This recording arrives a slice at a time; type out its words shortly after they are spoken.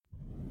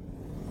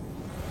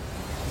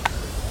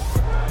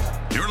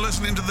You're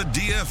listening to the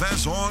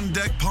DFS On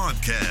Deck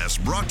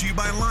podcast, brought to you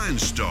by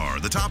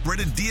LineStar, the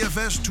top-rated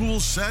DFS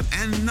tool set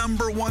and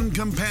 #1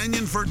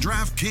 companion for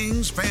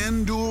DraftKings,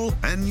 FanDuel,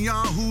 and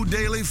Yahoo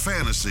Daily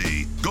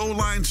Fantasy. Go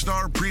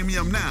LineStar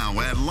Premium now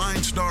at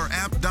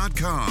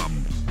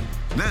linestarapp.com.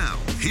 Now,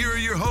 here are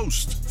your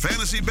hosts,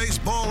 fantasy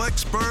baseball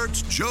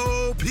experts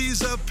Joe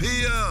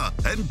Pisapia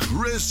and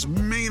Chris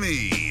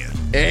Meany.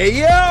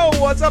 Hey, yo,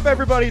 what's up,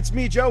 everybody? It's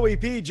me, Joey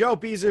P, Joe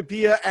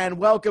Pisapia, and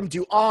welcome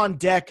to On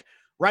Deck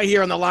right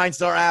here on the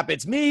LineStar app.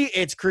 It's me,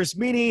 it's Chris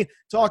Meany,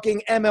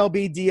 talking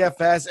MLB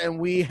DFS, and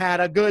we had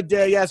a good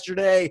day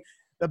yesterday.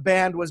 The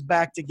band was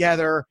back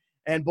together,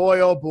 and boy,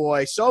 oh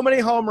boy, so many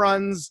home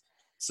runs,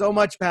 so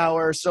much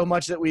power, so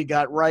much that we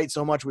got right,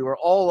 so much we were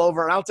all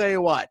over, and I'll tell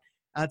you what,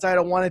 outside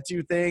of one or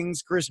two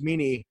things, Chris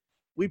Meany,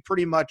 we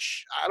pretty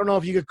much, I don't know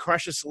if you could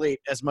crush a slate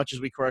as much as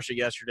we crushed it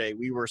yesterday.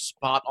 We were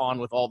spot on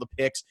with all the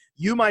picks.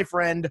 You, my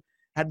friend,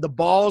 had the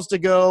balls to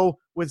go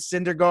with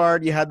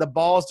Syndergaard. You had the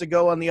balls to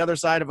go on the other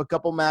side of a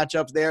couple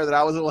matchups there that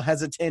I was a little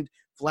hesitant.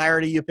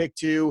 Flaherty, you picked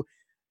two.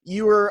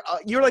 You were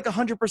like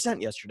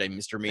 100% yesterday,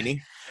 Mr.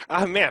 Meany.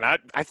 Man,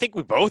 I think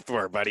we both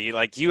were, buddy.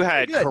 Like, you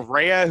had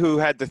Correa, who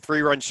had the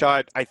 3-run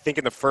shot, I think,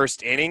 in the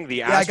first inning.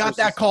 I got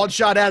that called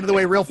shot out of the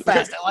way real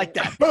fast. I like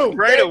that. Boom.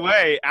 Right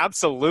away.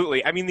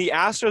 Absolutely. I mean, the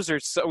Astros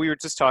are so – we were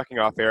just talking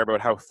off air about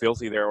how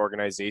filthy their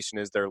organization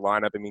is, their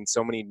lineup. I mean,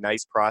 so many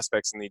nice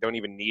prospects, and they don't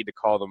even need to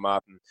call them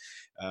up.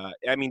 And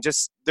I mean,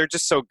 they're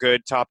just so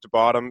good top to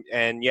bottom.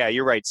 And, yeah,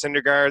 you're right.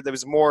 Syndergaard, there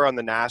was more on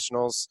the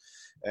Nationals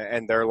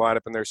and their lineup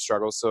and their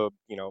struggles. So,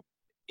 you know,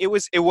 it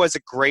was a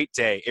great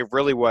day. It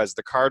really was.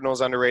 The Cardinals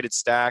underrated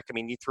stack. I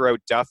mean, you threw out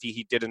Duffy.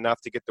 He did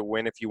enough to get the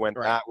win if you went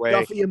that way.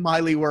 Duffy and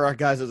Miley were our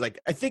guys. I was like,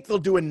 I think they'll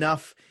do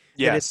enough.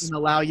 Yes. That it's going to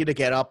allow you to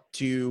get up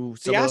to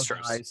some the of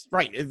Astros. Guys.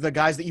 Right. The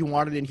guys that you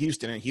wanted in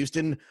Houston. And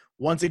Houston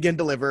once again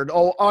delivered.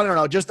 Oh, I don't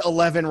know. Just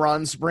 11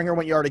 runs. Springer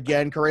went yard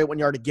again. Correa went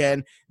yard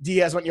again.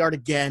 Diaz went yard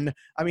again.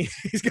 I mean,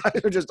 these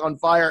guys are just on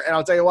fire. And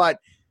I'll tell you what.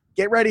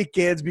 Get ready,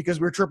 kids,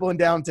 because we're tripling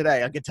down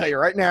today. I can tell you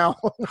right now.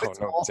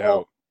 No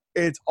doubt.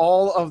 It's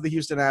all of the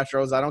Houston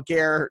Astros. I don't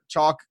care.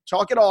 Chalk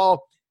it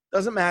all.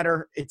 Doesn't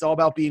matter. It's all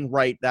about being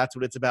right. That's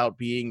what it's about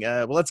being.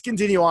 Well, let's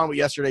continue on with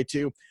yesterday,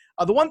 too.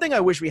 The one thing I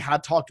wish we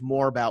had talked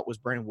more about was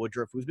Brandon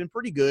Woodruff, who's been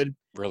pretty good.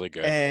 Really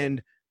good.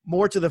 And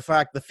more to the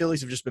fact the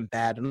Phillies have just been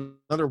bad.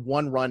 Another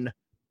one-run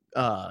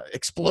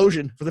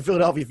explosion for the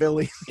Philadelphia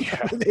Phillies.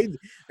 Yeah.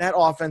 That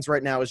offense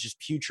right now is just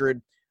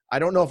putrid. I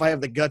don't know if I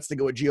have the guts to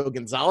go with Gio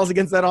Gonzalez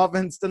against that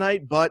offense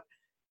tonight, but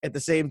at the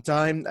same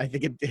time, I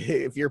think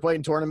if you're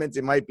playing tournaments,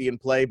 it might be in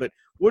play. But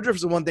Woodruff's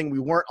the one thing we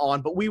weren't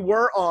on, but we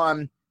were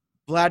on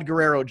Vlad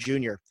Guerrero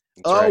Jr.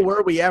 Right.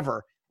 Were we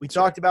ever? We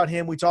talked about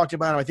him. We talked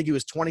about him. I think he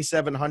was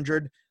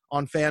 2,700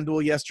 on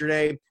FanDuel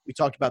yesterday. We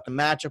talked about the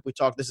matchup. We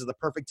talked this is the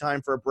perfect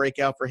time for a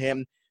breakout for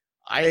him.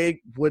 I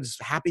was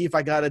happy if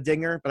I got a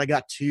dinger, but I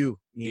got two.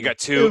 You got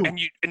two.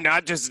 And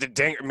not just a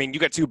dinger. I mean, you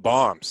got two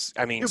bombs.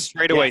 I mean,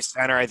 straightaway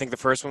center. I think the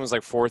first one was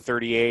like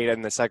 438,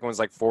 and the second one was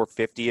like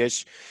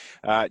 450-ish.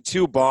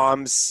 Two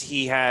bombs.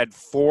 He had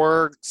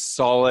 4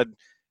 solid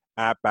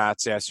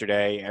at-bats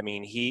yesterday. I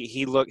mean,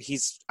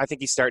 I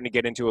think he's starting to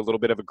get into a little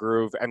bit of a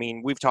groove. I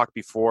mean, we've talked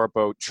before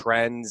about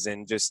trends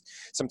and just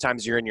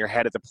sometimes you're in your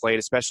head at the plate,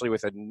 especially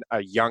with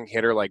a young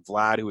hitter like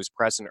Vlad who was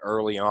pressing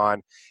early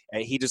on,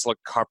 and he just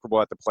looked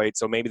comfortable at the plate.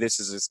 So maybe this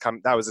is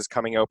that was his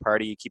coming out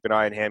party. You keep an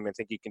eye on him. I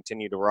think you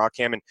continue to rock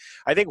him. And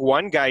I think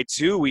one guy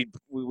too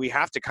we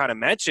have to kind of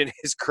mention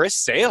is Chris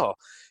Sale.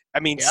 I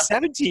mean,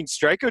 17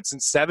 strikeouts in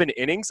 7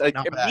 innings.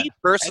 Me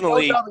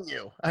personally,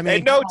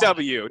 no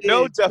W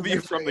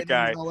from the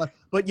guy.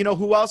 But you know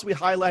who else we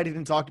highlighted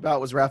and talked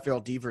about was Rafael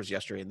Devers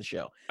yesterday in the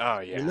show. Oh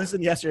yeah.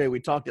 Listen, yesterday we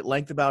talked at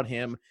length about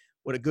him.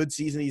 What a good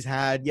season he's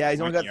had. Yeah,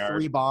 he's only got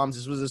 3 bombs.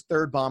 This was his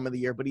 3rd bomb of the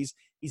year, but he's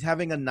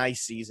having a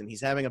nice season.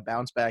 He's having a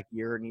bounce back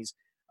year, and he's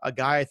a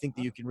guy I think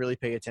that you can really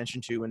pay attention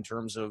to in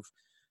terms of,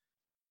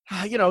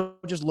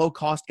 just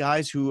low-cost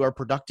guys who are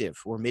productive,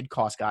 or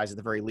mid-cost guys at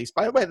the very least.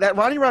 By the way, that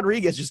Ronnie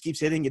Rodriguez just keeps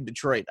hitting in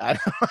Detroit. I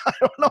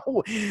don't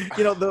know.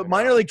 The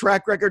minor league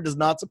track record does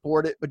not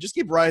support it, but just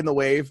keep riding the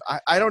wave.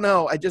 I don't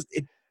know. It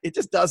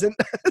just doesn't.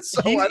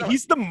 So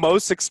he's the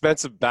most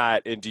expensive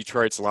bat in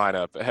Detroit's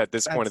lineup at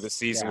this point of the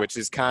season, which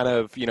is kind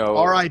of,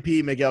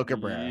 R.I.P. Miguel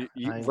Cabrera.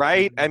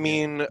 Right? I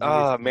mean,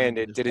 oh, man,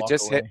 did it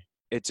just hit?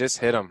 It just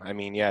hit him. I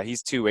mean, yeah,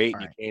 he's 2'8",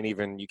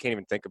 and you can't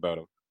even think about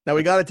him. Now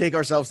we got to take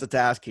ourselves to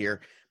task here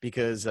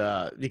because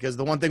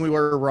the one thing we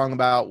were wrong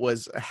about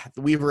was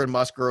Weaver and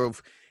Musgrove.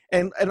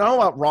 And I don't know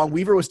about wrong.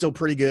 Weaver was still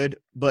pretty good,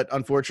 but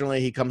unfortunately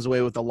he comes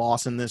away with a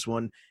loss in this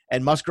one.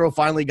 And Musgrove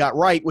finally got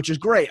right, which is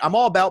great. I'm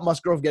all about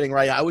Musgrove getting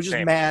right. I was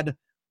just mad.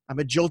 I'm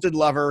a jilted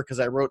lover because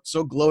I wrote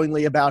so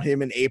glowingly about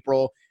him in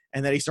April,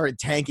 and then he started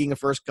tanking the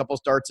first couple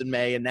starts in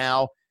May. And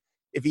now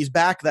if he's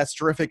back, that's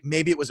terrific.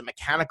 Maybe it was a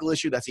mechanical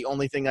issue. That's the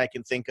only thing I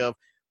can think of.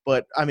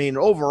 But, I mean,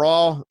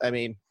 overall,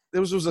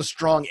 this was a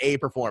strong A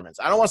performance.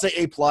 I don't want to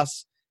say A+.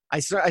 I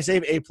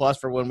save A+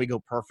 for when we go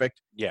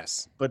perfect.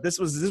 Yes. But this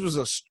was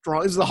a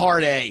strong – this is a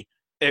hard A.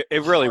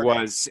 It really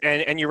was.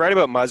 And you're right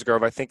about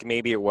Musgrove. I think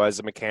maybe it was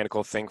a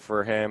mechanical thing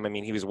for him. I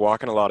mean, he was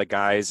walking a lot of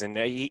guys, and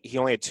he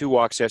only had 2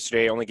 walks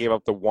yesterday, only gave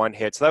up the 1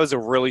 hit. So that was a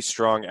really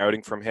strong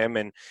outing from him.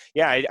 And,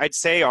 yeah, I'd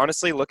say,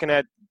 honestly, looking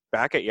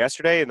back at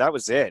yesterday, and that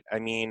was it. I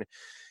mean,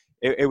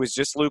 it was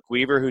just Luke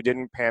Weaver who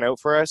didn't pan out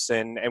for us,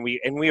 and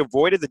we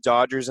avoided the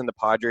Dodgers and the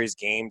Padres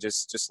game.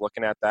 Just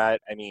looking at that,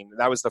 I mean,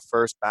 that was the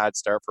first bad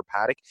start for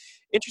Paddock.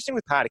 Interesting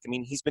with Paddock. I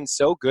mean, he's been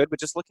so good, but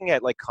just looking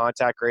at like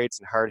contact rates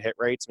and hard hit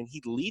rates, I mean,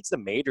 he leads the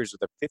majors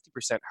with a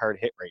 50% hard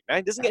hit rate. Now,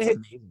 he doesn't get hit.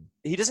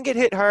 He doesn't get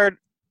hit hard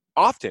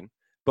often,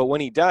 but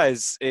when he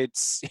does,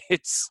 it's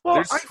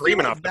well,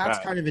 screaming off the bat.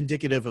 That's kind of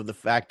indicative of the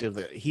fact of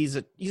that he's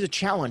a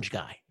challenge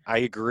guy. I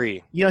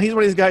agree. You know, he's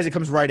one of these guys that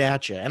comes right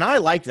at you. And I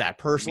like that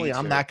personally.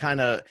 I'm that kind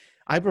of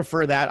 – I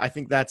prefer that. I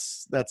think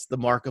that's the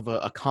mark of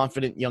a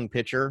confident young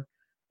pitcher.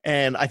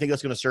 And I think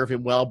that's going to serve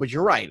him well. But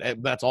you're right.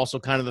 That's also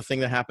kind of the thing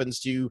that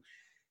happens to, you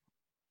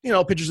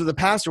know, pitchers of the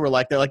past who are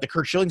like – they're like the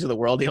Curt Schillings of the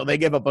world. You know, they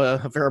give up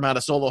a fair amount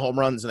of solo home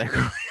runs in their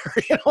career.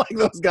 You know, like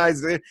those guys,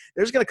 they're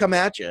just going to come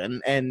at you.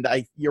 And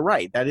you're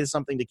right. That is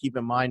something to keep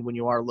in mind when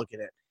you are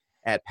looking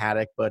at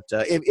Paddock. But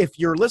if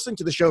you're listening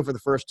to the show for the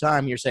first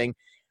time, you're saying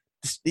 –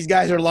 these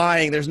guys are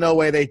lying. There's no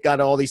way they got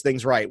all these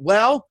things right.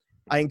 Well,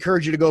 I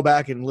encourage you to go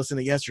back and listen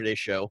to yesterday's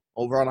show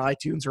over on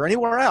iTunes or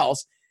anywhere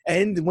else.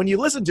 And when you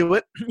listen to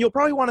it, you'll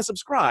probably want to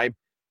subscribe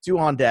to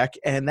On Deck.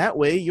 And that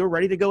way you're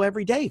ready to go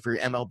every day for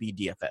your MLB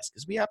DFS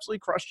because we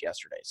absolutely crushed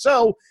yesterday.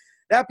 So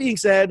that being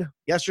said,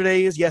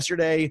 yesterday is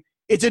yesterday.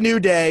 It's a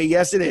new day.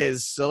 Yes, it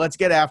is. So let's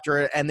get after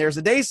it. And there's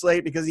a day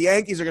slate because the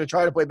Yankees are going to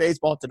try to play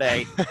baseball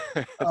today.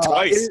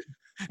 Twice.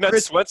 Not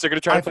Sweats are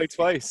going to try to play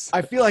twice.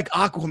 I feel like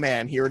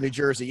Aquaman here in New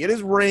Jersey. It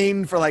has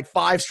rained for like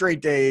 5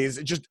 straight days.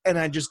 I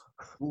just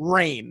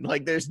rain.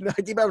 Like I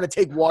keep having to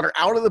take water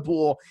out of the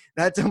pool.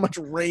 That's how much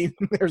rain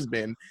there's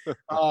been.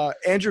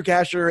 Andrew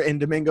Casher and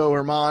Domingo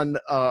Germán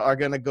are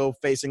going to go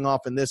facing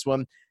off in this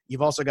one.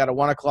 You've also got a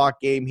 1:00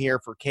 game here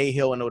for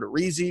Cahill and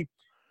Odorizzi.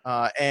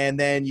 And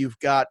then you've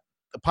got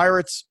the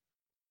Pirates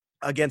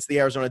against the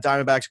Arizona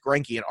Diamondbacks,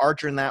 Greinke and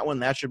Archer in that one.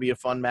 That should be a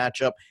fun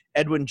matchup.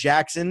 Edwin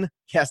Jackson,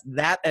 yes,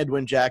 that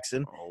Edwin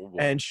Jackson,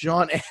 and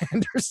Sean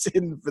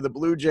Anderson for the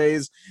Blue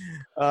Jays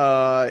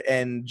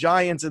and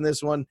Giants in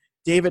this one.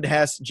 David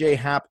Hess, Jay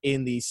Happ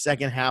in the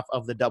second half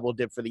of the double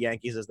dip for the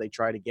Yankees as they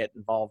try to get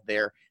involved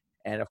there.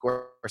 And, of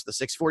course, the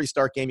 6:40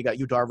 start game, you got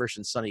Yu Darvish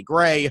and Sonny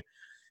Gray.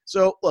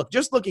 So, look,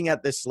 just looking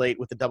at this slate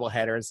with the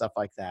doubleheader and stuff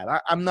like that,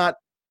 I'm not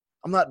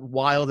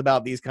wild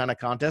about these kind of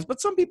contests, but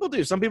some people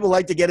do. Some people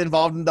like to get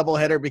involved in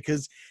doubleheader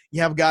because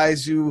you have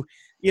guys who,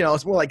 you know,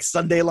 it's more like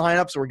Sunday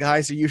lineups where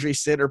guys who usually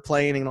sit or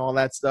playing and all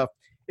that stuff.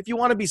 If you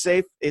want to be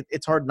safe,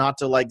 it's hard not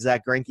to like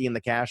Zach Greinke in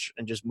the cash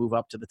and just move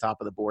up to the top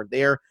of the board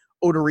there.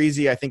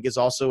 Odorizzi, I think, is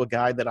also a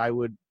guy that I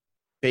would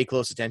pay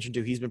close attention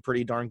to. He's been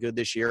pretty darn good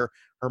this year.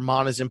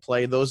 Germán is in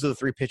play. Those are the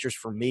 3 pitchers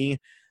for me.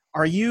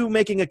 Are you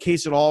making a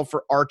case at all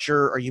for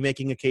Archer? Are you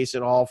making a case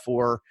at all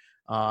for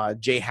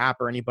Jay Happ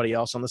or anybody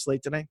else on the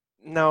slate today?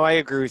 No, I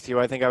agree with you.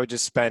 I think I would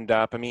just spend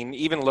up. I mean,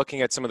 even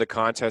looking at some of the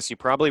contests, you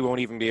probably won't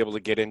even be able to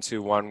get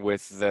into one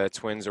with the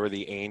Twins or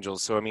the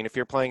Angels. So, I mean, if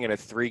you're playing in a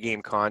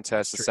 3-game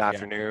contest this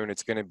afternoon,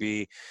 it's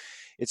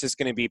just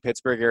going to be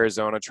Pittsburgh,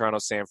 Arizona, Toronto,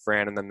 San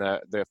Fran, and then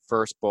the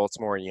first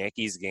Baltimore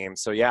Yankees game.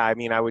 So, yeah, I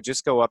mean, I would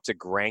just go up to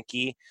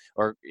Greinke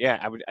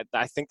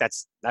I think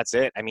that's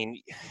it. I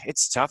mean,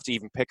 it's tough to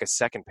even pick a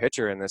second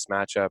pitcher in this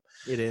matchup.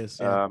 It is.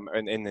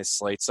 In this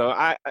slate. So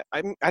I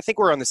think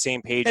we're on the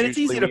same page. And it's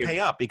easy to pay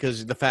up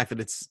because the fact that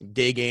it's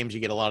day games, you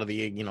get a lot of the,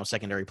 you know,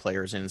 secondary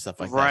players in and stuff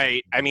like that.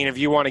 Right. I mean, if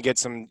you want to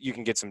get you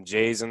can get some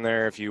Jays in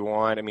there if you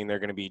want. I mean, they're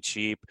going to be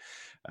cheap.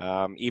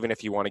 Even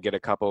if you want to get a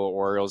couple of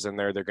Orioles in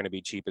there, they're going to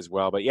be cheap as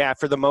well. But yeah,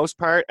 for the most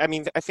part, I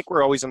mean, I think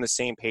we're always on the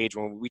same page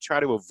when we try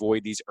to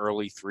avoid these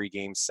early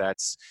 3-game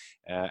sets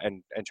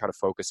and try to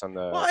focus on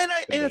the. Well, and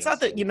it's not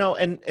that, you know,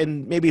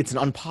 and maybe it's an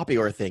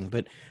unpopular thing,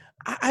 but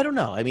I don't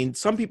know. I mean,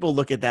 some people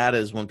look at that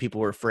as when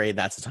people are afraid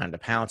that's the time to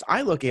pounce.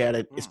 I look at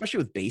it, especially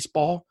with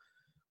baseball,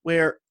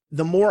 where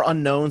the more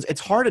unknowns,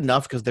 it's hard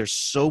enough because there's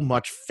so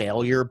much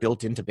failure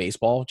built into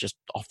baseball just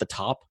off the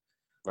top.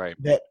 Right.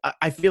 That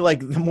I feel like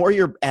the more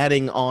you're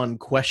adding on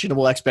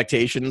questionable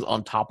expectations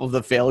on top of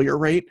the failure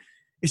rate,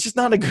 it's just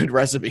not a good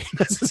recipe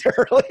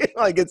necessarily.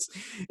 Like it's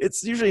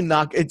usually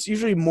not. It's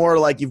usually more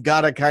like you've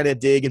got to kind of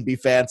dig and be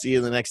fancy,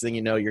 and the next thing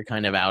you know, you're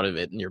kind of out of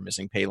it and you're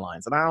missing pay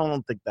lines. And I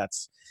don't think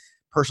that's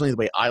personally the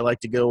way I like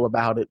to go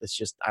about it. It's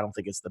just I don't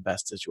think it's the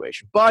best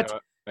situation.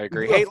 But I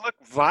agree. Hey, look,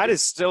 Vlad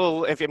is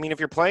still. If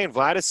you're playing,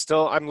 Vlad is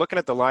still. I'm looking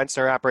at the Line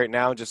Star app right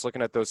now, just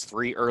looking at those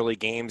 3 early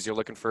games. You're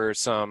looking for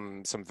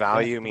some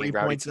value. I mean,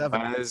 Rowdy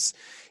Tellez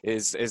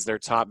is their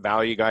top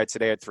value guy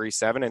today at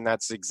 3.7, and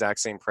that's the exact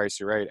same price.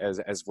 You're right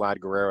as Vlad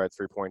Guerrero at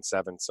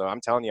 3.7. So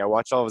I'm telling you, I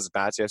watched all of his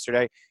bats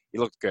yesterday. He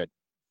looked good.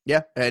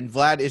 Yeah, and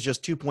Vlad is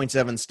just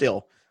 2.7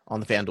 still on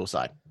the FanDuel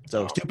side.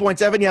 So it's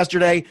 2.7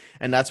 yesterday,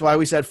 and that's why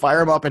we said fire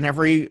him up in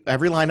every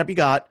lineup you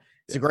got.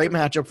 It's a great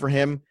matchup for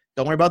him.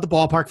 Don't worry about the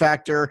ballpark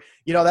factor.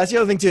 You know, that's the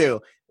other thing too.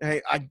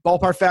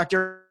 Ballpark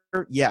factor,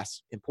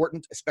 yes,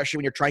 important, especially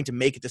when you're trying to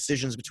make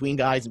decisions between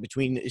guys and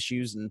between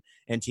issues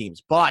and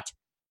teams. But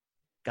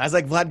guys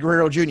like Vlad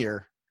Guerrero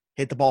Jr.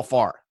 hit the ball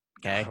far.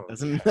 Okay,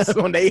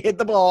 when they hit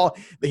the ball,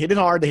 they hit it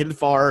hard, they hit it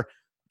far.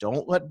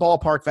 Don't let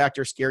ballpark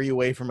factor scare you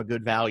away from a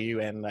good value.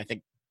 And I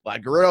think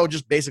Vlad Guerrero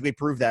just basically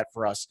proved that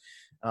for us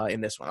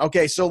in this one.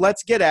 Okay, so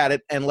let's get at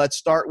it, and let's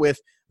start with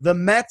the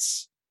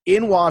Mets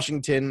in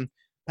Washington.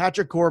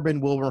 Patrick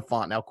Corbin, Wilmer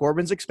Font. Now,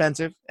 Corbin's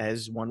expensive,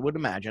 as one would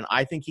imagine.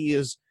 I think he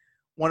is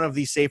one of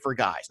the safer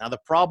guys. Now, the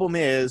problem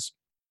is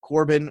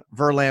Corbin,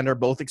 Verlander,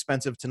 both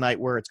expensive tonight,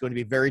 where it's going to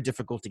be very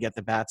difficult to get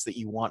the bats that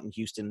you want in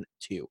Houston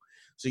too.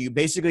 So you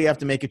basically have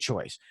to make a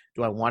choice.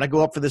 Do I want to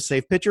go up for the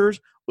safe pitchers,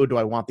 or do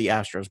I want the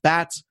Astros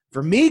bats?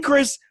 For me,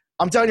 Chris,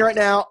 I'm telling you right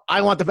now,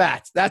 I want the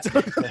bats. That's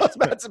what those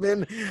bats have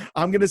been.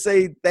 I'm going to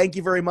say thank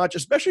you very much,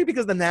 especially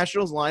because the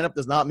Nationals lineup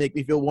does not make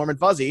me feel warm and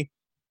fuzzy.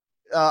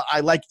 I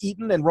like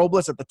Eaton and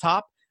Robles at the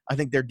top. I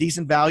think they're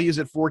decent values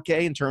at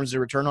 4K in terms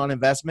of return on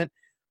investment.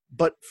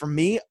 But for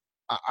me,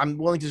 I'm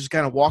willing to just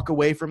kind of walk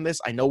away from this.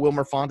 I know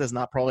Wilmer Font is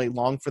not probably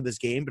long for this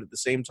game, but at the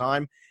same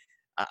time,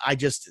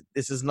 this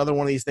is another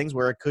one of these things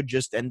where it could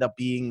just end up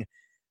being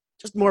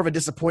just more of a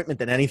disappointment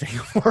than anything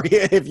for you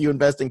if you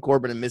invest in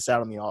Corbin and miss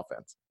out on the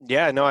offense.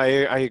 Yeah, no, I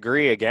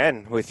agree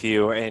again with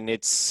you. And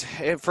it's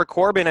for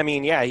Corbin, I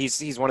mean, yeah,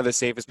 he's one of the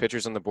safest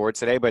pitchers on the board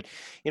today, but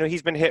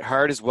he's been hit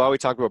hard as well. We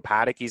talked about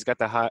Paddock. He's got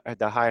the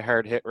high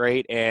hard hit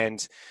rate,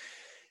 and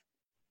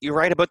you're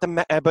right about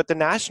the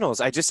Nationals.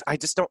 I just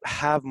don't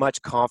have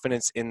much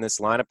confidence in this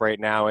lineup right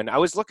now. And I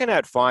was looking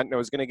at Font, and I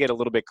was going to get a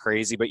little bit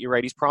crazy, but you're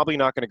right. He's probably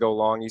not going to go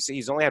long.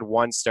 He's only had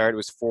one start. It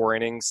was 4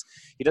 innings.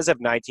 He does have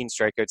 19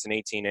 strikeouts in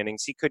 18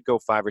 innings. He could go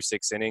 5 or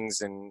 6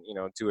 innings and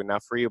do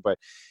enough for you. But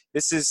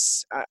this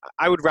is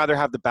I would rather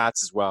have the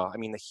bats as well. I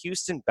mean, the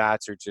Houston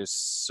bats are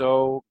just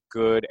so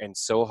good and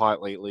so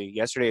hot lately.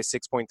 Yesterday, a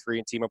 6.3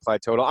 in team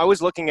applied total. I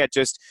was looking at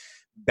just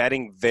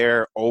betting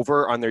their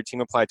over on their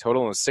team applied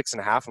total, and it was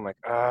 6.5. I'm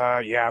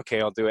like, yeah,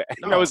 okay, I'll do it.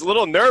 And I was a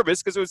little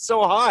nervous because it was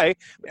so high.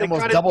 But they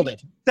almost doubled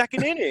it.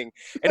 Second inning.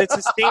 And it's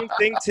the same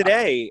thing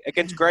today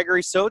against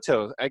Gregory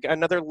Soto,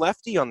 another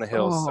lefty on the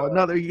hill. Oh, so.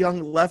 Another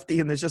young lefty,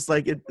 and it's just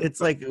like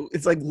it's like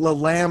the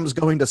lambs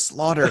going to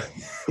slaughter.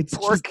 It's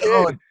poor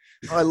kid.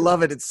 Oh, I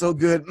love it. It's so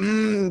good.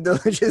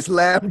 Delicious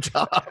lamb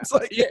chops.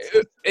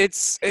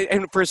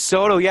 And for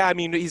Soto, yeah, I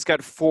mean, he's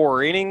got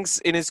 4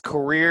 innings in his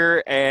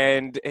career,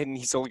 and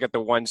he's only got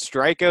the 1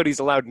 strikeout. He's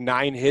allowed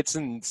 9 hits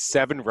and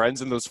 7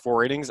 runs in those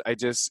 4 innings.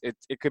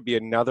 It could be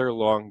another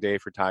long day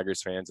for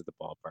Tigers fans at the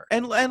ballpark.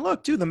 And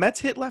look, too, the Mets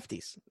hit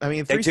lefties. I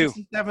mean,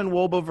 367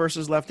 Woba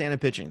versus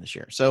left-handed pitching this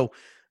year. So,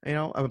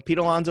 Pete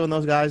Alonso and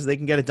those guys, they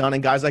can get it done.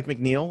 And guys like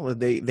McNeil,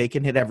 they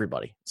can hit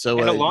everybody. So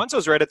and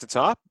Alonso's right at the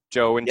top,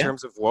 Joe, in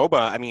terms of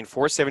Woba. I mean,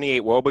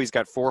 478 Woba. He's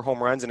got 4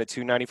 home runs and a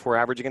 294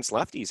 average against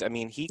lefties. I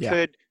mean, he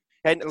could.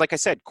 And like I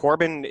said,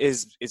 Corbin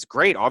is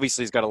great.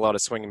 Obviously, he's got a lot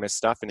of swing and miss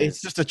stuff. And it's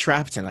just a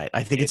trap tonight.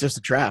 I think it's just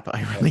a trap.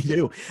 I really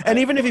do. And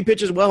even if he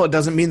pitches well, it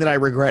doesn't mean that I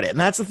regret it. And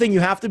that's the thing. You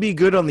have to be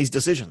good on these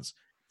decisions.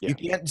 Yeah. You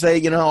can't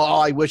say,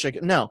 I wish I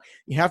could. No,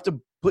 you have to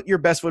put your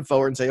best foot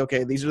forward and say,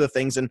 okay, these are the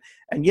things. And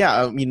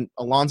yeah, I mean,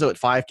 Alonso at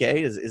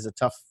 5K is a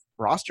tough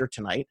roster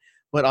tonight.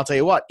 But I'll tell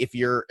you what, if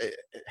you're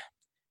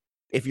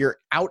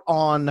out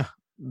on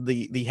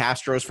the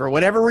Astros for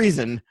whatever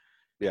reason,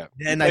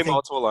 then I think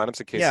multiple lineups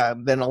in case. Yeah,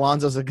 then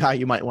Alonso's a guy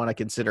you might want to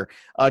consider.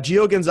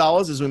 Gio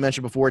Gonzalez, as we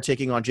mentioned before,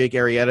 taking on Jake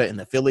Arrieta in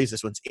the Phillies.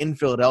 This one's in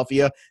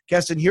Philadelphia.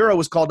 Keston Hiura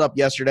was called up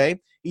yesterday.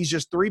 He's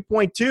just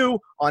 3.2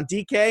 on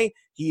DK.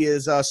 He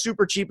is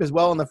super cheap as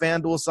well on the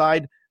FanDuel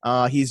side.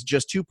 He's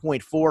just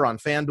 2.4 on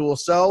FanDuel.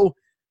 So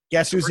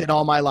guess who's in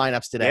all my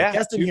lineups today? Yeah,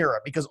 Keston Hiura,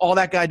 because all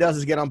that guy does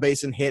is get on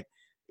base and hit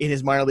in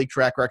his minor league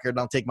track record, and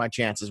I'll take my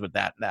chances with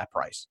that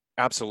price.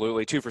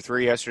 Absolutely. 2 for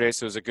 3 yesterday,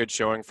 so it was a good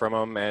showing from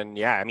him. And,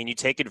 yeah, I mean, you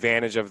take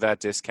advantage of that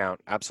discount.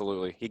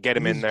 Absolutely. You get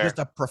him in there. He's just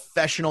a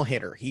professional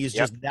hitter. He's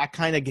just that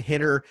kind of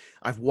hitter.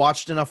 I've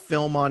watched enough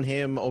film on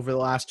him over the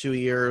last 2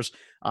 years.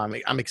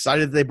 I'm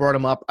excited that they brought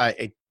him up.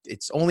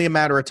 It's only a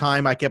matter of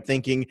time, I kept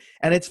thinking.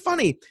 And it's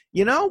funny,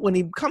 when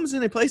he comes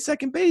in and plays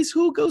second base,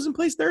 who goes and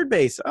plays third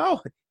base?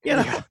 Oh,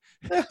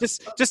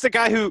 just a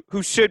guy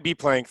who should be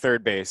playing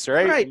third base,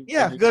 right? Right,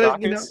 yeah.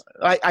 Good.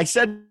 I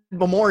said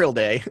Memorial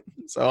Day.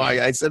 So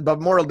I said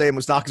Memorial Day,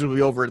 Moustakas will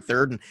be over at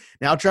third. And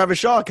now Travis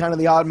Shaw, kind of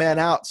the odd man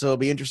out. So it'll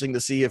be interesting to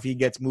see if he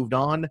gets moved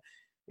on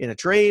in a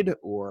trade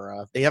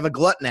or they have a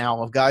glut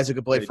now of guys who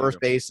could play first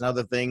base and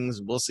other things.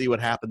 We'll see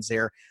what happens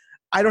there.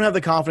 I don't have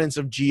the confidence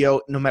of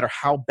Gio, no matter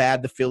how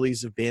bad the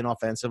Phillies have been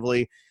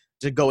offensively,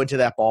 to go into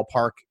that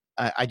ballpark.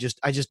 I just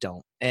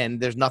don't.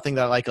 And there's nothing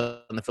that I like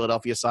on the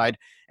Philadelphia side.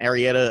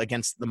 Arrieta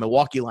against the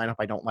Milwaukee lineup,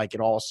 I don't like at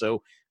all.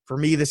 So for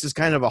me, this is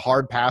kind of a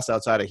hard pass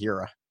outside of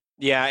Hiura.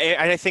 Yeah,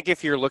 I think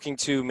if you're looking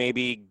to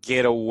maybe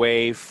get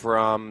away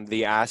from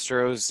the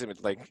Astros,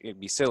 it'd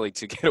be silly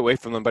to get away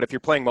from them. But if you're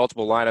playing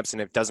multiple lineups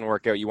and it doesn't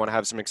work out, you want to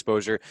have some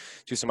exposure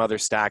to some other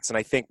stacks. And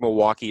I think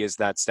Milwaukee is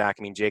that stack.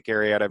 I mean, Jake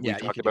Arrieta, we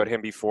talked about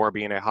him before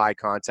being a high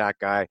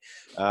contact guy.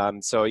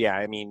 So yeah,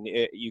 I mean,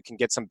 you can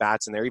get some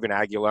bats in there. Even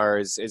Aguilar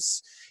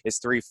is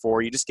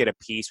 3-4. You just get a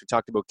piece. We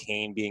talked about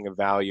Kane being a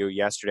value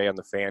yesterday on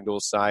the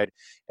FanDuel side,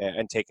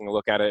 and taking a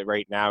look at it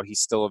right now,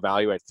 he's still a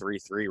value at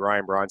 3-3.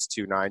 Ryan Braun's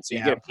 2-9. So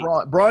you get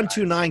Braun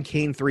 2-9,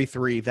 Kane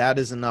 3-3. That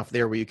is enough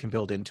there where you can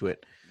build into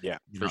it. Yeah,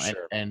 for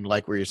sure. And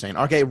like where you're saying,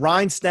 okay,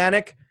 Ryan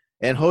Stanek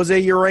and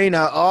Jose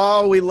Urena.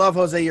 Oh, we love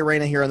Jose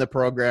Urena here on the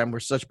program. We're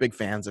such big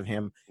fans of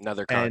him.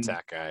 Another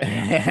contact guy.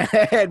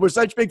 And we're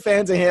such big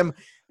fans of him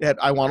that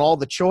I want all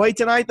the Choi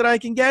tonight that I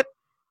can get.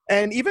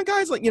 And even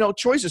guys like,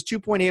 Choice is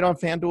 2.8 on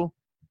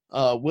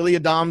FanDuel. Willie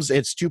Adams,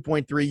 it's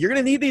 2.3. You're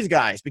going to need these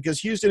guys because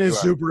Houston is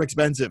super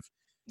expensive,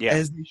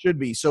 as they should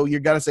be. So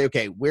you got to say,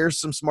 okay, where's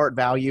some smart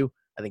value?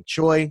 I think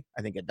Choi,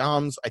 I think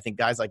Adams, I think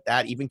guys like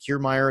that. Even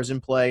Kiermaier is in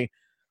play.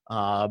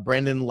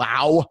 Brandon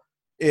Lau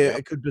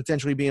could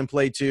potentially be in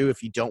play too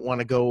if you don't want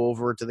to go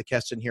over to the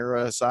Keston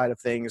Hiura side of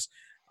things.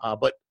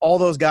 But all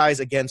those guys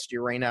against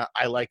Urena,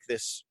 I like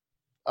this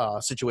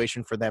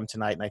situation for them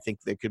tonight, and I think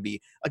they could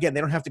be, again, they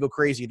don't have to go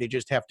crazy. They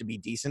just have to be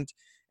decent.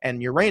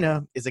 And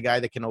Urena is a guy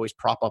that can always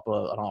prop up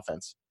an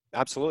offense.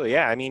 Absolutely,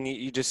 yeah. I mean,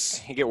 you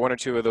get one or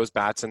two of those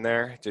bats in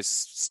there,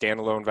 just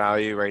standalone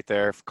value right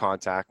there for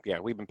contact. Yeah,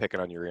 we've been picking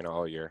on Urena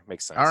all year.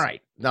 Makes sense. All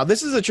right. Now,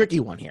 this is a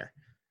tricky one here,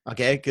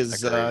 okay,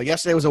 because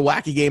yesterday was a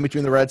wacky game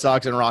between the Red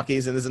Sox and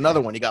Rockies, and there's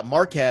another one. You got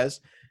Marquez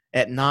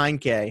at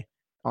 9K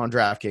on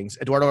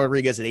DraftKings, Eduardo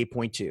Rodriguez at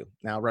 8.2.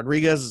 Now,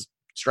 Rodriguez,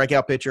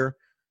 strikeout pitcher.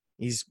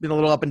 He's been a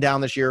little up and down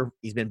this year.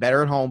 He's been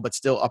better at home, but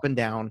still up and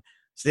down.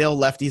 Still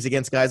lefties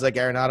against guys like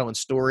Arenado and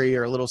Story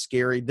are a little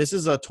scary. This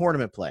is a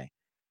tournament play,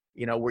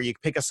 where you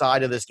pick a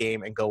side of this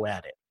game and go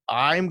at it.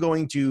 I'm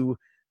going to,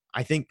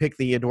 I think, pick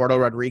the Eduardo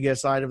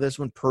Rodriguez side of this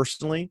one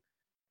personally,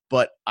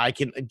 but I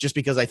can, just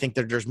because I think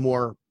that there's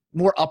more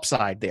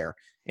upside there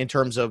in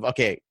terms of,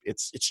 okay,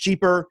 it's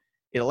cheaper.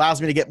 It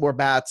allows me to get more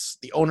bats.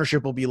 The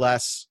ownership will be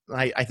less.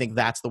 I think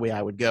that's the way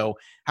I would go.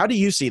 How do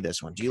you see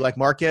this one? Do you like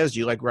Marquez? Do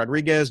you like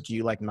Rodriguez? Do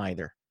you like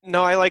neither?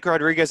 No, I like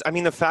Rodriguez. I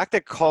mean, the fact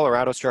that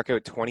Colorado struck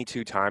out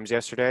 22 times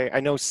yesterday, I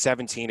know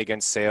 17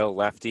 against Sale,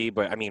 lefty,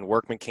 but I mean,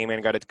 Workman came in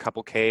and got a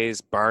couple Ks.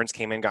 Barnes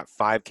came in, got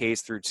 5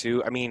 Ks through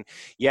 2. I mean,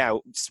 yeah,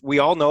 we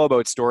all know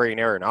about Story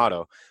and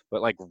Arenado,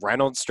 but like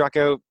Reynolds struck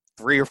out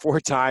 3 or 4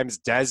 times,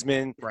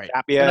 Desmond, right.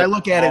 Tapia, and I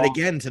look at it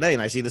again today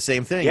and I see the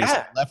same thing.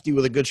 Yeah. Lefty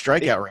with a good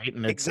strikeout rate,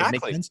 and it makes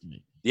sense to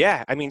me.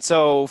 Yeah, I mean,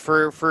 so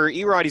for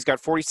Erod, he's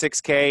got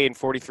 46K and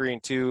 43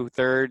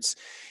 2/3.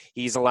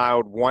 He's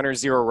allowed 1 or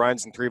 0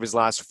 runs in 3 of his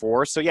last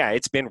 4. So, yeah,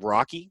 it's been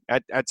rocky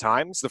at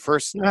times. The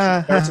first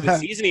starts of the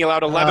season, he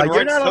allowed 11 runs.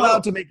 You're not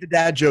allowed to make the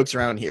dad jokes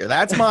around here.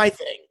 That's my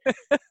thing.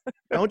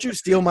 Don't you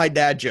steal my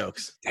dad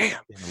jokes. Damn.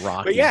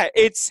 Rocky. But, yeah,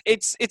 it's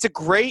a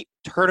great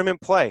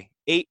tournament play,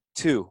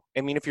 8-2.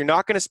 I mean, if you're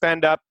not going to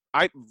spend up,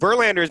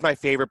 Verlander is my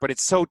favorite, but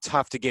it's so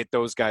tough to get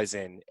those guys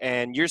in.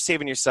 And you're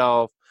saving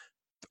yourself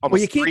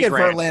almost you can't get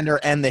 $3,000. Verlander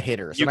and the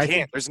hitters. You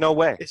can't. There's no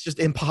way. It's just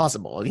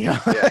impossible.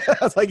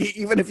 It's like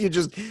even if you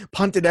just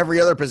punted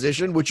every other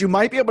position, which you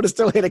might be able to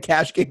still hit a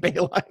cash game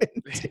line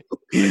into.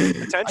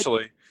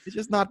 Potentially. It's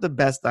just not the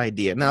best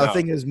idea. Now, the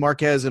thing is,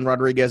 Marquez and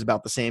Rodriguez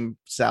about the same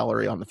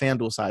salary on the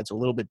FanDuel side, so a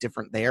little bit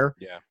different there.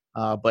 Yeah.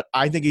 But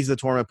I think he's the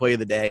tournament play of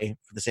the day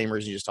for the same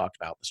reason you just talked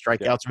about. The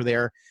strikeouts are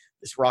there.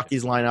 This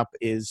Rockies lineup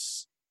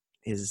is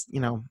it's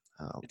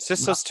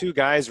just those two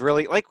guys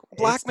really, like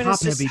Blackman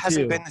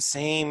hasn't been the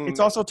same. It's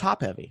also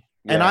top heavy.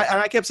 Yeah. And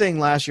I kept saying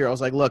last year, I was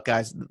like, look,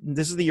 guys,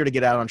 this is the year to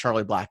get out on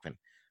Charlie Blackman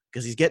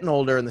because he's getting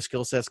older and the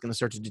skill set's going to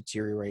start to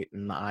deteriorate.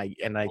 And I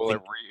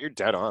think you're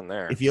dead on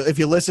there. If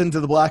you listen to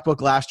the Black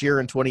Book last year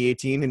in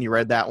 2018 and you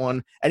read that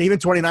one, and even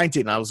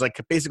 2019, I was like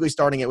basically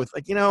starting it with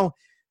like,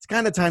 it's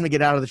kind of time to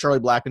get out of the Charlie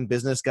Blackman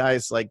business,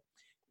 guys. Like,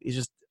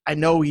 I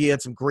know he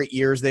had some great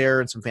years there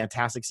and some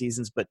fantastic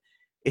seasons, but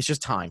it's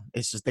just time.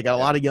 It's just they got a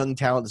lot of young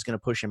talent that's going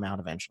to push him out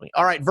eventually.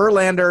 All right,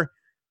 Verlander.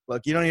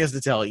 Look, you don't need us to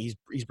tell. He's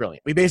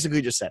brilliant. We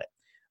basically just said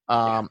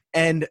it.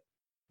 And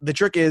the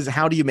trick is,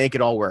 how do you make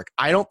it all work?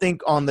 I don't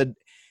think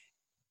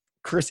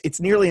Chris, it's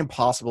nearly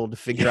impossible to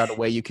figure out a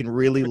way you can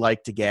really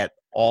like to get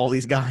all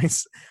these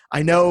guys.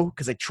 I know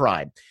because I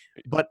tried.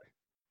 But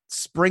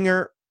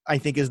Springer, I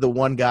think, is the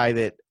one guy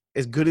that,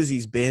 as good as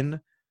he's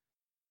been,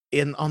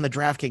 on the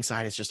DraftKings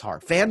side, it's just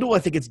hard. FanDuel, I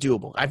think it's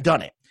doable. I've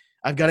done it.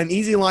 I've got an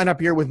easy lineup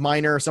here with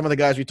Minor, some of the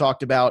guys we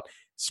talked about,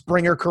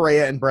 Springer,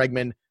 Correa, and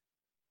Bregman.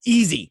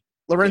 Easy.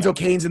 Lorenzo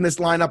Cain's in this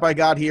lineup I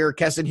got here.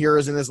 Keston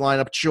Hiura's in this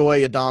lineup.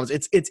 Choi, Adams.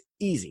 It's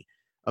easy.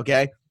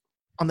 Okay?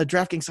 On the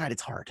DraftKings side,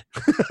 it's hard.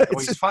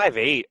 He's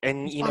 5'8",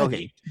 and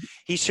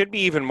he should be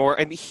even more.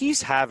 I mean,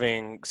 he's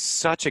having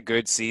such a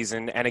good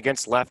season, and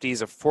against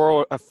lefties, a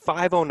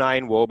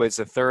 509 WOBA is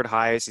the third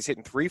highest. He's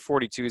hitting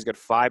 342. He's got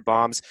 5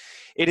 bombs.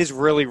 it is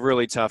really,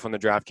 really tough on the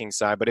DraftKings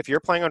side. But if you're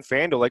playing on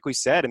FanDuel, like we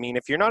said, I mean,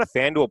 if you're not a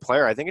FanDuel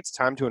player, I think it's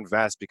time to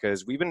invest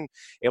because we've been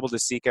able to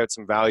seek out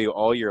some value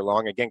all year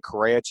long. Again,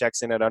 Correa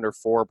checks in at under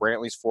 4.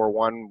 Brantley's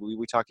 4-1.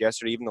 We talked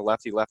yesterday, even the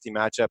lefty-lefty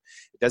matchup,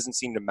 it doesn't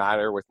seem to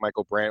matter with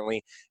Michael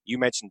Brantley. You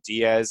mentioned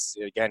Diaz.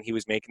 Again, he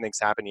was making things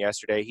happen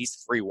yesterday.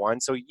 He's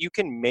 3-1. So you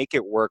can make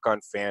it work on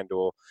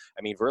FanDuel.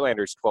 I mean,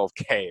 Verlander's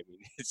 12K. I mean,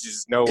 it's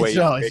just no way you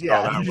can make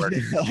all that work.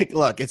 Like,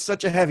 look, it's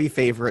such a heavy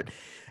favorite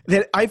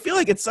that I feel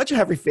like it's such a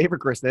heavy favorite,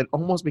 Chris, that it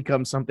almost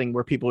becomes something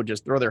where people would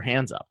just throw their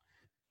hands up.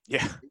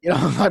 Yeah.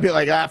 I'd be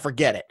like,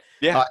 forget it.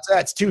 Yeah.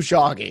 That's too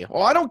chalky.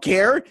 Well, I don't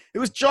care. It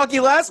was chalky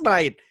last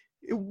night.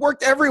 It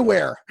worked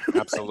everywhere.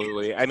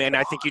 Absolutely. I mean,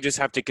 I think you just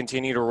have to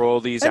continue to roll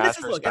these and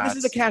Astros this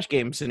is a cash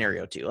game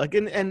scenario too. Like,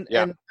 and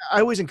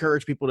I always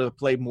encourage people to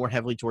play more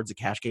heavily towards the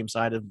cash game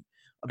side of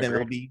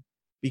MLB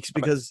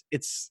because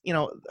it's, you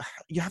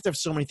have to have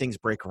so many things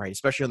break right,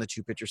 especially on the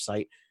 2-pitcher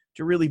site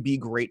to really be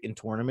great in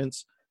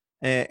tournaments.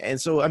 And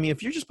so, I mean,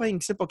 if you're just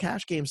playing simple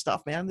cash game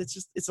stuff, man,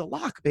 it's a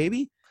lock,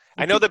 baby.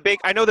 I know the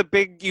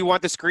big, you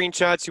want the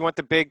screenshots, you want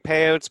the big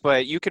payouts,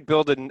 but you could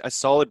build a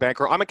solid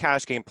bankroll. I'm a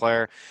cash game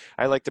player.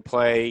 I like to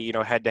play,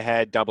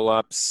 head-to-head, double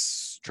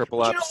ups,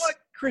 triple ups. You know what,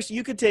 Chris,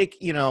 you could take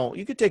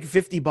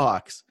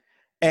 $50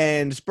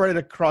 and spread it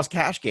across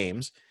cash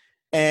games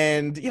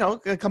and,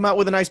 come out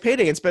with a nice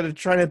payday instead of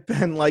trying to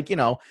spend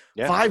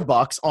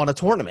 $5 on a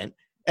tournament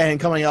and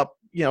coming up,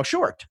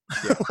 short.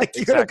 Yeah,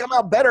 you're going to come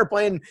out better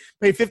pay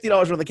 $50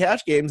 worth of cash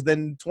games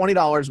than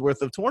 $20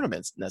 worth of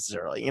tournaments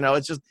necessarily.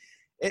 It's just,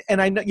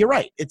 and I know you're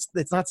right. It's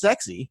not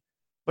sexy,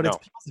 but it's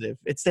positive.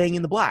 It's staying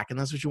in the black, and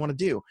that's what you want to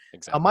do.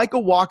 Exactly.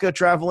 Michael Wacha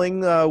traveling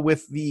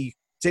with the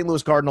St.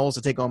 Louis Cardinals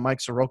to take on Mike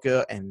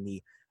Soroka and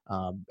the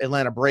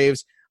Atlanta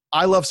Braves.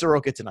 I love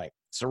Soroka tonight.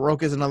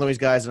 Soroka is another of these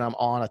guys that I'm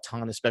on a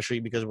ton, especially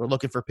because we're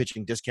looking for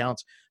pitching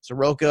discounts.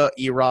 Soroka,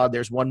 Erod,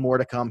 there's one more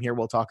to come here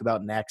we'll talk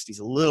about next. He's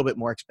a little bit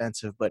more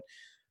expensive, but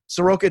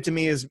Soroka to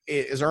me is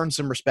earned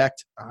some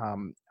respect.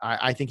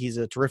 I think he's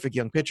a terrific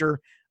young pitcher.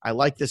 I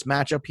like this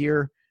matchup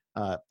here.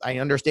 I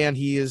understand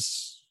he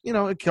is,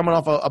 coming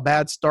off a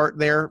bad start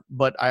there,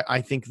 but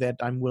I think that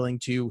I'm willing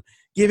to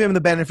give him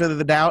the benefit of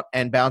the doubt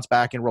and bounce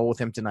back and roll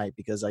with him tonight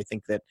because I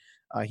think that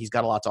he's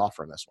got a lot to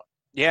offer in this one.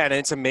 Yeah, and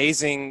it's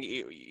amazing.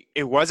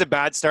 It was a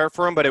bad start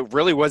for him, but it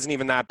really wasn't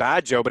even that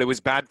bad, Joe. But it was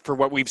bad for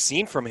what we've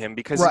seen from him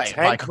because in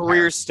 10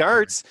 career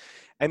starts,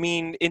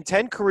 in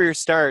 10 career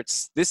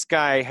starts, this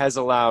guy has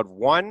allowed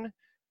 1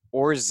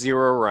 or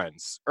 0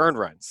 runs, earned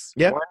runs.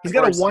 Yeah, he's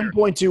got a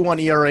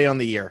 1.21 ERA on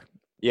the year.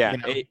 Yeah,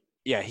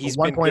 he's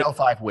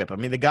 1.05 WHIP. I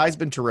mean, the guy's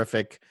been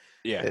terrific.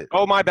 Yeah.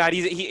 Oh, my bad.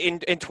 He in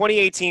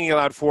 2018 he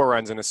allowed 4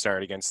 runs in a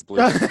start against the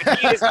Blues.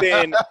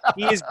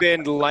 he has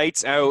been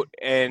lights out,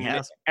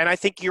 and I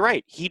think you're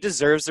right. He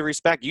deserves the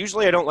respect.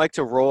 Usually, I don't like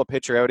to roll a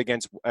pitcher out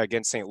against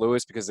St.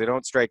 Louis because they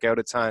don't strike out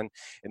a ton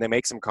and they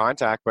make some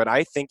contact. But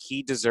I think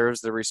he deserves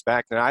the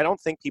respect, and I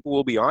don't think people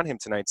will be on him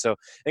tonight. So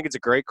I think it's a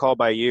great call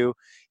by you.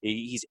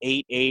 He's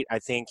 8-8. I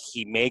think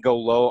he may go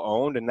low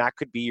owned, and that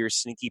could be your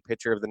sneaky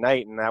pitcher of the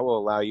night, and that will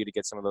allow you to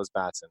get some of those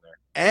bats in there.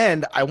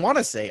 And I want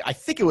to say, I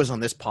think it was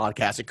on this podcast.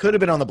 It could have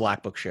been on the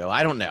Black Book Show.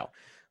 I don't know.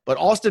 But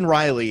Austin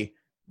Riley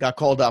got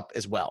called up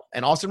as well.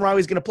 And Austin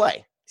Riley's going to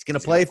play. He's going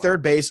to play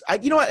third base.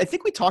 You know what? I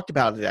think we talked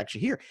about it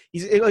actually here.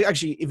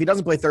 If he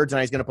doesn't play third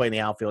tonight, he's going to play in the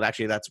outfield.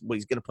 Actually, that's what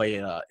he's going to play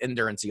in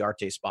Ender and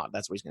Ciarte spot.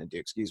 That's what he's going to do.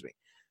 Excuse me.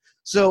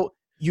 So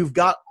you've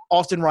got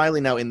Austin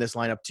Riley now in this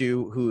lineup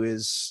too, who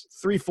is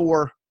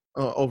 3-4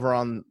 over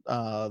on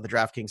the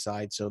DraftKings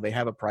side. So they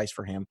have a price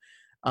for him.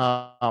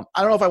 I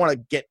don't know if I want to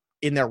get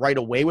in there right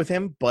away with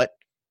him, but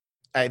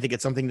I think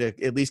it's something to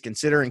at least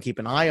consider and keep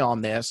an eye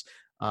on this.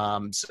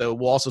 So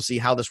we'll also see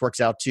how this works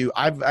out too.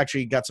 I've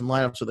actually got some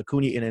lineups with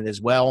Acuna in it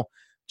as well,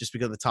 just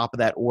because of the top of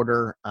that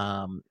order.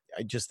 I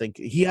just think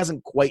he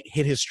hasn't quite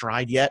hit his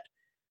stride yet.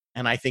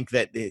 And I think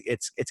that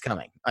it's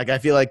coming. Like, I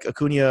feel like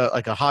Acuna,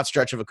 like a hot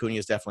stretch of Acuna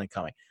is definitely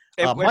coming.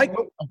 Mike,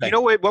 okay. You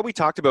know what we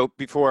talked about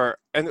before,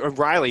 and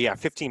Riley,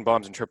 15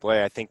 bombs in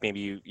AAA. I think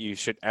maybe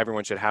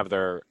everyone should have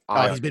their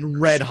eye. He's been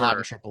red hot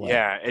in AAA.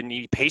 Yeah, and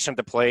you patient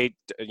to play,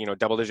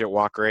 double-digit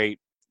walk rate,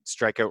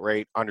 strikeout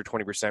rate under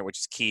 20%, which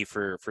is key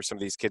for some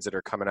of these kids that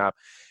are coming up.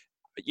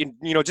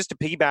 Just to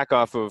piggyback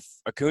off of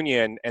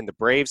Acuna and the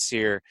Braves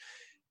here.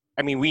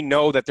 I mean, we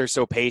know that they're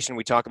so patient.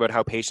 We talk about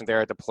how patient they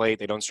are at the plate.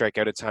 They don't strike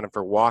out a ton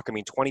for walk.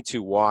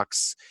 22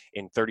 walks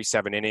in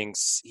 37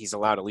 innings. He's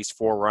allowed at least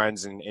 4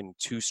 runs in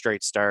 2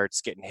 straight starts,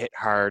 getting hit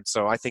hard.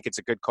 So I think it's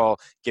a good call.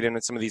 Get in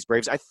with some of these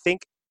Braves. I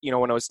think,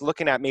 when I was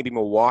looking at maybe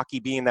Milwaukee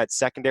being that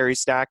secondary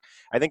stack,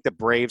 I think the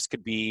Braves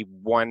could be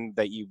one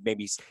that you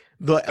maybe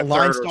the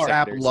Line Star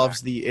app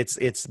loves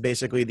it's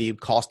basically the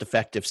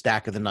cost-effective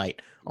stack of the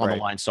night on the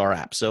Line Star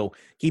app. So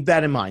keep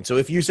that in mind. So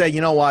if you say, you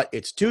know what,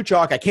 it's too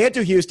chalk, I can't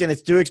do Houston,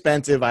 it's too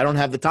expensive, I don't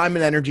have the time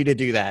and energy to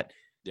do that.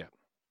 Yeah.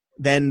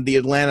 Then the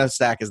Atlanta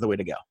stack is the way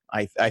to go.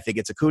 I think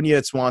it's Acuna,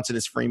 it's Swanson,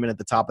 it's Freeman at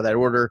the top of that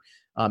order.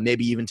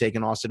 Maybe even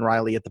taking Austin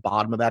Riley at the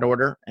bottom of that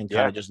order and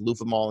kind of just loop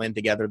them all in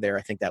together there.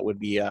 I think that would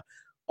be a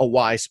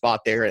wise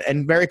spot there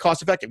and very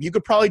cost effective. You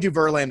could probably do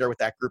Verlander with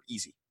that group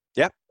easy.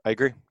 Yeah, I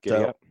agree.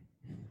 Giddy up.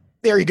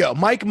 There you go.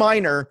 Mike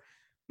Minor,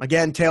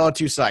 again, tale of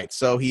two sides.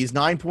 So he's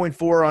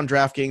 9.4 on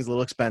DraftKings, a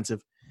little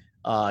expensive.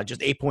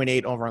 Just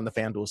 8.8 over on the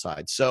FanDuel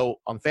side. So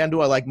on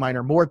FanDuel, I like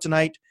Minor more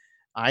tonight.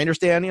 I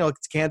understand,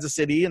 it's Kansas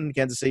City, and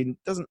Kansas City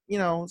doesn't,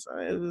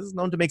 is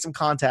known to make some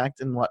contact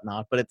and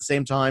whatnot. But at the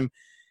same time,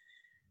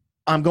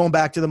 I'm going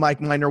back to the Mike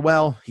Minor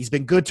well. He's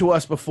been good to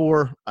us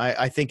before.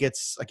 I think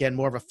it's, again,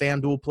 more of a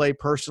FanDuel play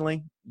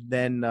personally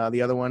than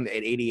the other one at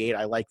 88.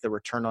 I like the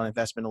return on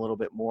investment a little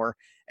bit more.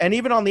 And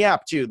even on the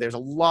app, too, there's a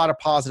lot of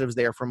positives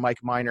there from Mike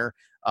Minor.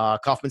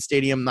 Kauffman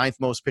Stadium, 9th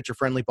most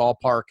pitcher-friendly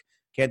ballpark.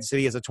 Kansas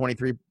City has a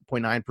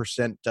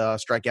 23.9%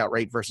 strikeout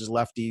rate versus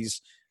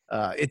lefties.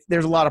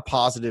 There's a lot of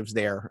positives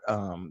there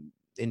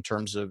in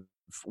terms of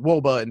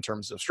WOBA, in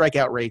terms of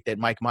strikeout rate, that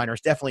Mike Minor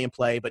is definitely in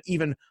play, but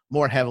even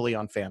more heavily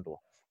on FanDuel.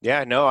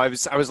 Yeah, no, I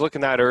was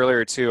looking at that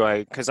earlier too.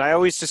 Because I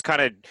always just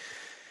kind of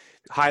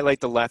highlight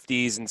the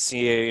lefties and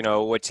see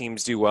what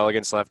teams do well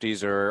against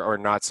lefties or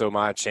not so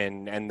much,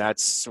 and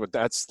that's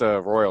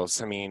the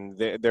Royals. I mean,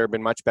 they've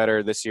been much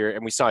better this year,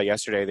 and we saw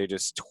yesterday they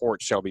just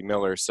torched Shelby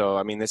Miller. So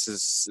I mean, this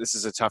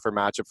is a tougher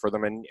matchup for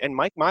them. And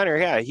Mike Minor,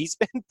 yeah, he's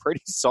been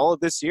pretty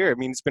solid this year. I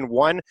mean, it's been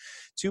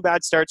 2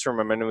 bad starts from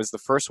him, and it was the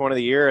first one of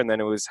the year, and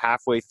then it was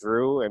halfway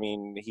through. I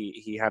mean,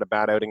 he had a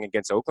bad outing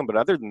against Oakland, but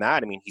other than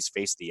that, I mean, he's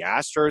faced the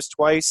Astros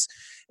twice.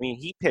 I mean,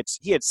 he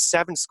had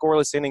 7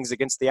 scoreless innings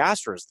against the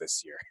Astros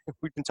this year.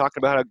 We've been talking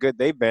about how good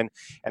they've been,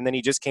 and then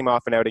he just came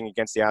off an outing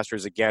against the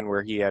Astros again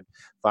where he had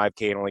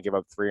 5K and only gave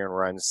up 3 earned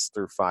runs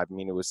through 5. I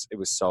mean, it was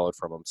solid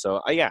from him.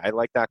 So yeah, I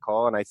like that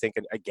call, and I think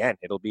again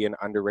it'll be an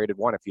underrated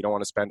one. If you don't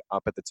want to spend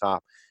up at the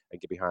top, I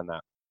get behind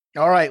that.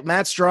 All right,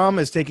 Matt Strom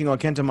is taking on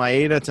Kenta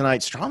Maeda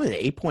tonight. Strom is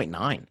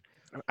 8.9.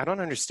 I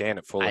don't understand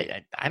it fully.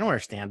 I don't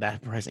understand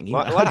that pricing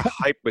either. A lot of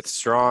hype with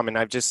Strom, and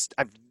I've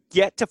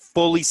yet to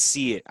fully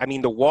see it. I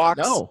mean, the walks.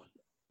 No.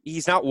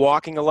 He's not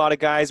walking a lot of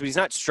guys, but he's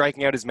not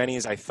striking out as many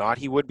as I thought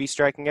he would be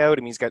striking out.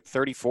 I mean, he's got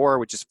 34,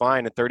 which is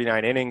fine, in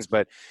 39 innings,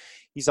 but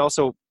he's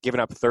also given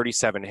up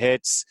 37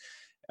 hits.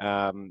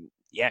 4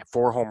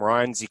 home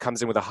runs. He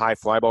comes in with a high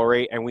fly ball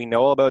rate, and we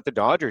know about the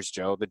Dodgers,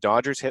 Joe. The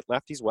Dodgers hit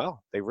lefties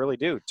well. They really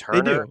do.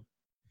 Turner, they do.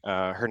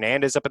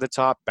 Hernandez up at the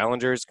top.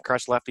 Bellinger's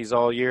crushed lefties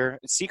all year.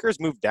 Seaker's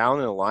moved down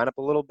in the lineup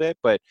a little bit,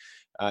 but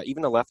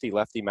even the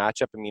lefty-lefty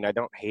matchup, I mean, I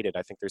don't hate it.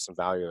 I think there's some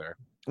value there.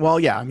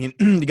 Well, yeah, I mean,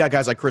 you got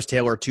guys like Chris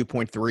Taylor,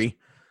 2.3.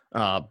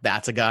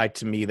 That's a guy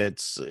to me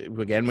that's,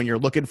 again, when you're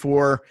looking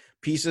for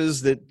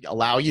pieces that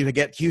allow you to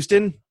get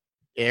Houston,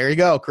 there you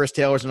go. Chris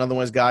Taylor's another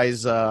one of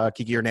those guys.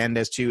 Kiki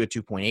Hernandez, too, at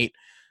 2.8,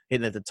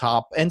 hitting at the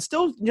top. And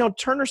still,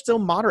 Turner's still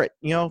moderate.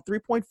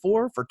 3.4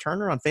 for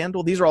Turner on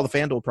FanDuel. These are all the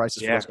FanDuel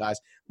prices for those guys.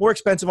 More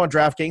expensive on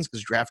DraftKings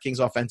because DraftKings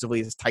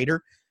offensively is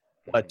tighter.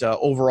 But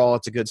overall,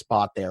 it's a good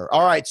spot there.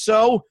 All right,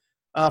 so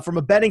from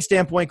a betting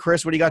standpoint,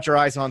 Chris, what do you got your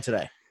eyes on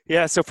today?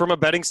 Yeah, so from a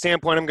betting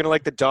standpoint, I'm going to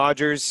like the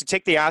Dodgers. You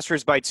take the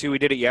Astros by 2. We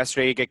did it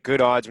yesterday. You get good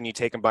odds when you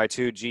take them by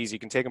 2. Geez, you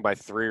can take them by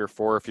 3 or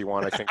 4 if you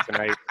want, I think,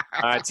 tonight.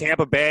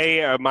 Tampa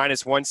Bay,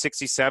 minus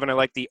 167. I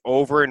like the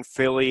over in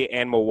Philly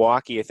and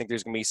Milwaukee. I think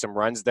there's going to be some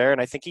runs there.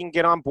 And I think you can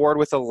get on board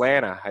with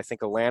Atlanta. I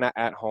think Atlanta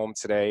at home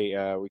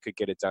today, we could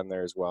get it done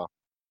there as well.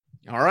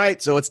 All right,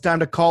 so it's time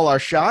to call our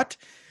shot.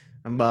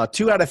 I'm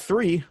 2 out of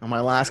 3 on my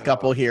last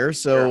couple here.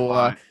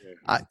 So,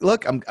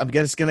 look, I'm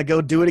just gonna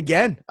go do it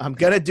again. I'm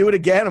gonna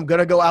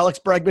go Alex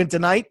Bregman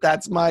tonight.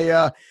 That's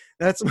my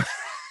that's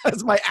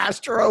my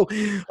Astro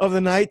of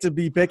the night to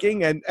be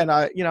picking, and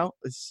I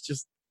it's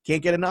just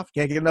can't get enough.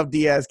 Can't get enough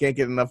Diaz. Can't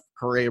get enough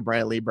Correa,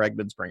 Brantley,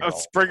 Bregman, Springer.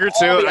 Springer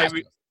too.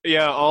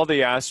 All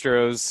the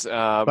Astros.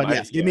 But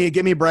yes, give me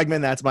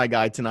Bregman. That's my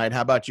guy tonight.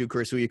 How about you,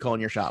 Chris? Who are you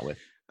calling your shot with?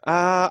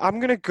 I'm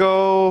gonna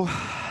go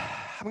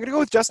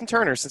with Justin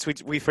Turner since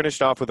we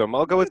finished off with him.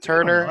 I'll go with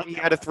Turner. He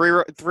had a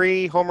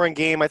 3 home run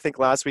game, I think,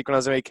 last week when I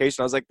was on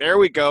vacation. I was like, there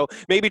we go.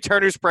 Maybe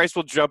Turner's price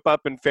will jump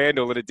up in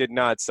FanDuel, and it did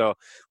not. So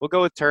we'll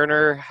go with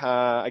Turner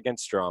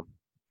against Strom.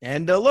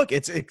 And look,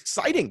 it's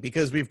exciting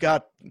because we've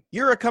got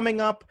Ura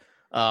coming up.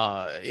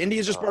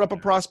 India's just brought up a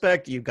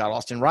prospect. You've got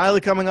Austin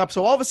Riley coming up.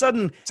 So all of a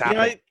sudden,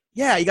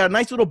 you got a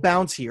nice little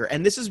bounce here.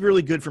 And this is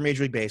really good for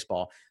Major League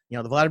Baseball.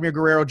 The Vladimir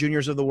Guerrero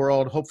Juniors of the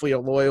world, hopefully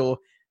Aloy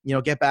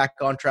will get back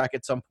on track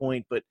at some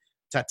point. But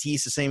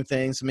Tatis, the same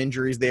thing. Some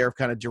injuries there have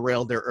kind of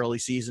derailed their early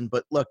season.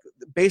 But look,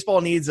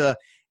 baseball needs a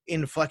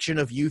inflection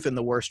of youth in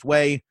the worst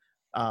way.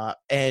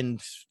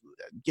 And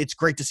it's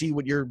great to see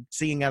what you're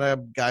seeing out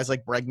of guys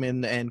like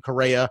Bregman and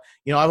Correa.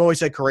 I've always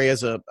said Correa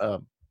is a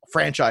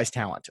franchise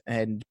talent,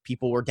 and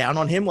people were down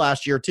on him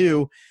last year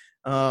too,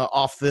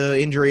 off the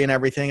injury and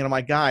everything. And I'm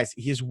like, guys,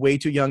 he's way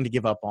too young to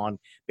give up on.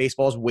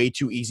 Baseball is way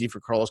too easy for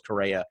Carlos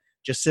Correa.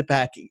 Just sit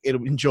back,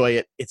 enjoy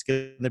it. It's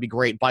going to be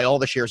great. Buy all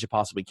the shares you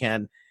possibly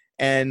can.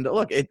 And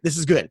look, this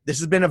is good. This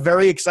has been a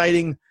very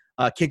exciting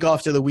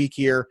kickoff to the week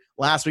here.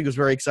 Last week was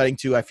very exciting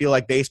too. I feel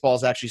like baseball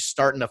is actually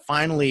starting to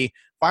finally,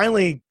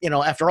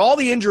 after all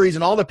the injuries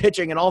and all the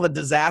pitching and all the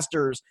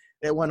disasters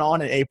that went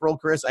on in April,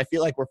 Chris, I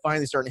feel like we're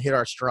finally starting to hit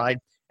our stride,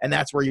 and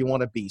that's where you want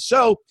to be.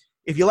 So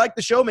If you like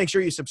the show, make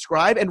sure you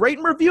subscribe and rate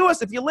and review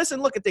us. If you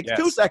listen, look, it takes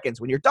 2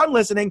 seconds. When you're done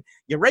listening,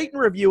 you rate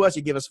and review us.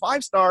 You give us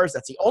 5 stars.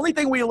 That's the only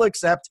thing we will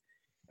accept.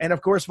 And,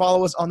 of course,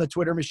 follow us on the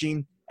Twitter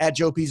machine at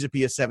Joe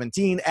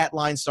Pisapia17, at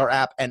LineStar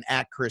App, and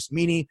at Chris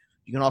Meany.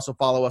 You can also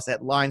follow us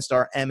at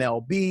LineStar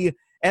MLB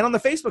and on the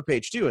Facebook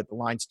page, too, at the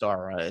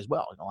LineStar as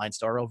well. The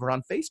LineStar over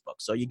on Facebook.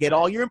 So you get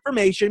all your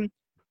information.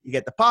 You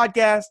get the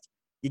podcast.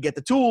 You get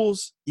the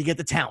tools. You get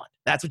the talent.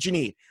 That's what you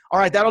need. All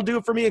right, that'll do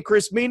it for me and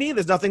Chris Meany.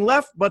 There's nothing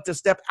left but to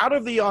step out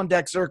of the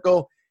on-deck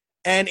circle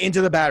and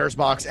into the batter's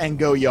box and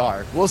go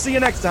yard. We'll see you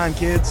next time,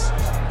 kids.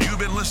 You've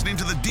been listening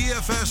to the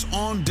DFS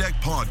On Deck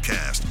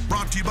podcast,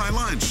 brought to you by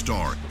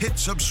LineStar. Hit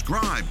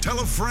subscribe, tell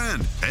a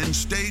friend, and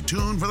stay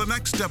tuned for the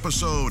next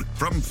episode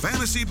from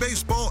fantasy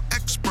baseball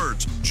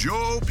experts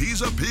Joe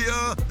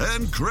Pisapia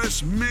and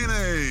Chris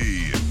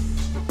Meany.